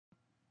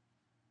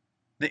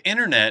The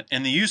internet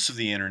and the use of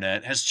the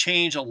internet has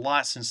changed a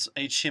lot since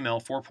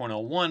HTML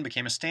 4.01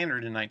 became a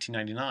standard in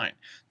 1999.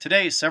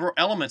 Today, several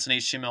elements in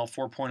HTML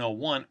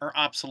 4.01 are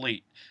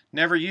obsolete,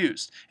 never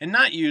used, and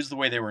not used the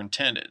way they were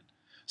intended.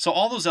 So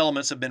all those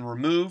elements have been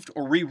removed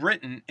or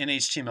rewritten in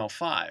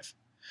HTML5.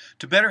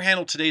 To better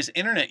handle today's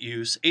internet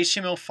use,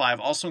 HTML5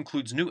 also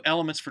includes new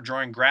elements for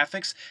drawing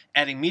graphics,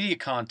 adding media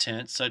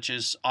content such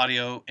as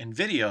audio and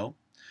video,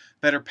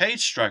 better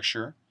page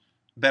structure,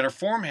 better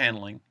form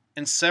handling,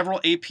 and several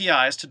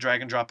APIs to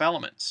drag and drop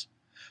elements.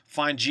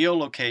 Find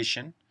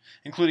geolocation,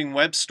 including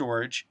web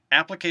storage,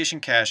 application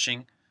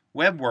caching,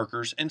 web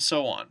workers, and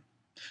so on.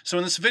 So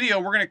in this video,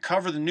 we're going to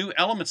cover the new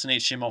elements in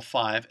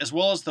HTML5 as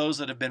well as those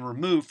that have been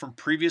removed from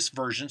previous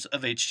versions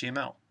of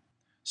HTML.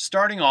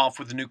 Starting off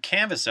with the new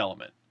canvas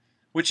element,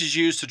 which is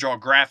used to draw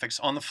graphics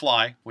on the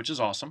fly, which is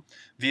awesome,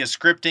 via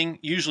scripting,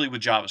 usually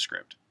with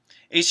JavaScript.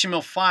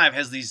 HTML5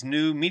 has these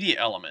new media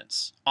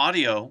elements: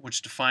 audio,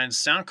 which defines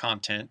sound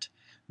content;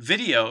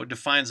 video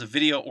defines a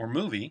video or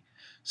movie;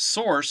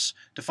 source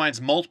defines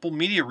multiple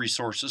media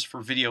resources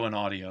for video and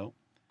audio;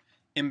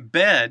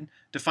 embed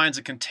defines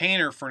a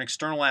container for an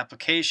external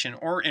application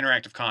or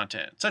interactive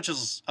content, such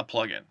as a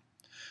plugin;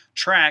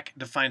 track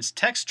defines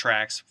text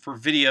tracks for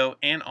video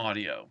and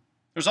audio.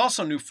 There's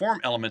also new form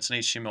elements in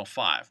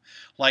HTML5,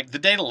 like the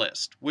data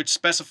list, which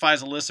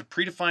specifies a list of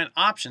predefined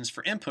options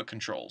for input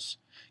controls.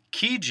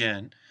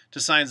 Keygen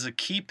defines a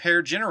key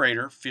pair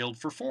generator field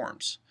for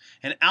forms,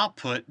 and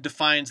output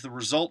defines the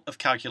result of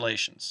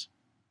calculations.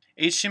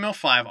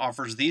 HTML5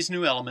 offers these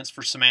new elements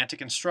for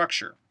semantic and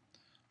structure.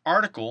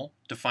 Article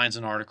defines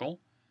an article.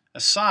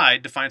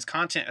 Aside defines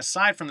content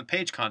aside from the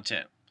page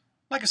content,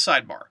 like a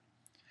sidebar.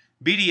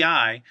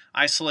 BDI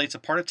isolates a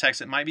part of text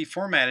that might be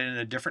formatted in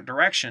a different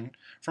direction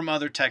from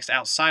other text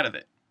outside of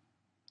it.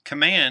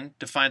 Command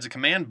defines a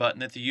command button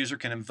that the user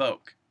can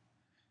invoke.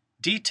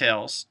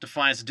 Details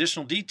defines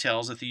additional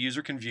details that the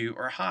user can view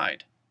or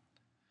hide.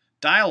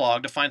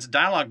 Dialog defines a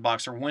dialog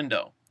box or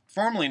window,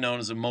 formerly known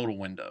as a modal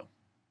window.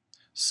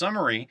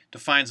 Summary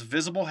defines a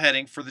visible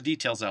heading for the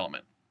details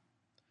element.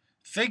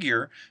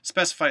 Figure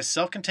specifies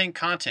self-contained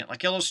content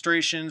like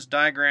illustrations,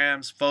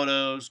 diagrams,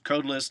 photos,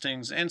 code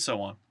listings, and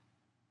so on.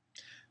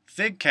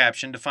 Fig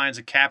caption defines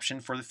a caption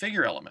for the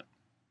figure element.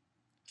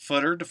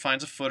 Footer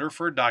defines a footer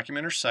for a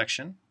document or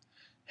section.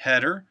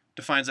 Header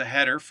defines a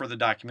header for the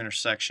document or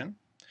section.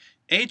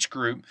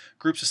 H-group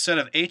groups a set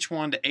of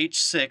H1 to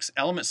H6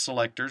 element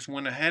selectors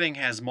when a heading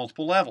has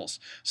multiple levels,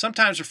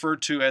 sometimes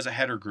referred to as a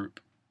header group.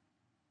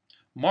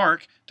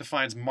 Mark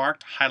defines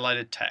marked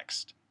highlighted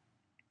text.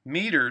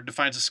 Meter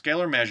defines a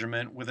scalar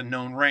measurement with a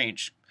known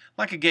range,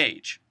 like a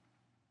gauge.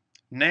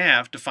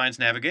 Nav defines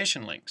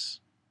navigation links.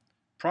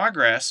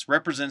 Progress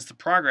represents the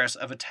progress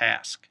of a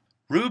task.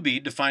 Ruby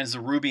defines the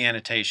Ruby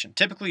annotation,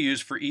 typically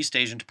used for East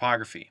Asian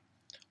typography.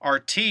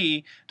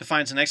 RT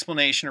defines an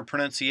explanation or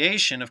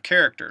pronunciation of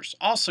characters,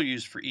 also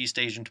used for East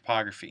Asian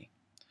typography.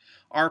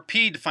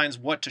 RP defines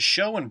what to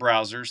show in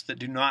browsers that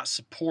do not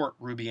support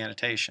Ruby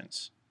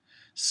annotations.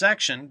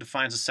 Section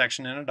defines a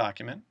section in a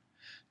document.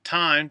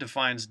 Time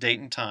defines date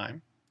and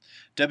time.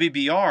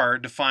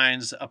 WBR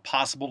defines a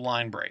possible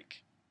line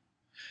break.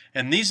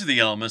 And these are the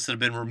elements that have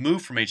been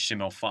removed from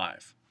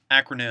HTML5.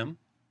 Acronym,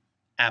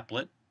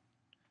 applet,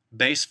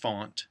 base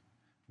font,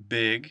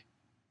 big,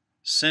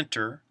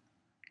 center,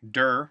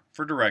 dir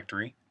for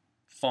directory,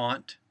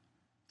 font,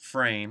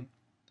 frame,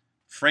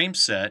 frame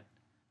set,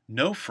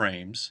 no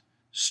frames,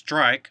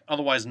 strike,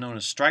 otherwise known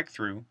as strike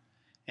through,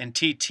 and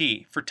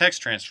TT for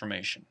text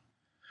transformation.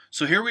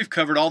 So here we've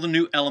covered all the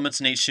new elements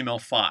in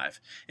HTML5.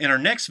 In our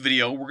next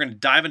video, we're going to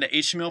dive into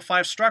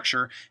HTML5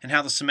 structure and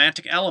how the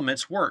semantic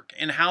elements work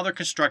and how they're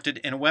constructed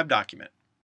in a web document.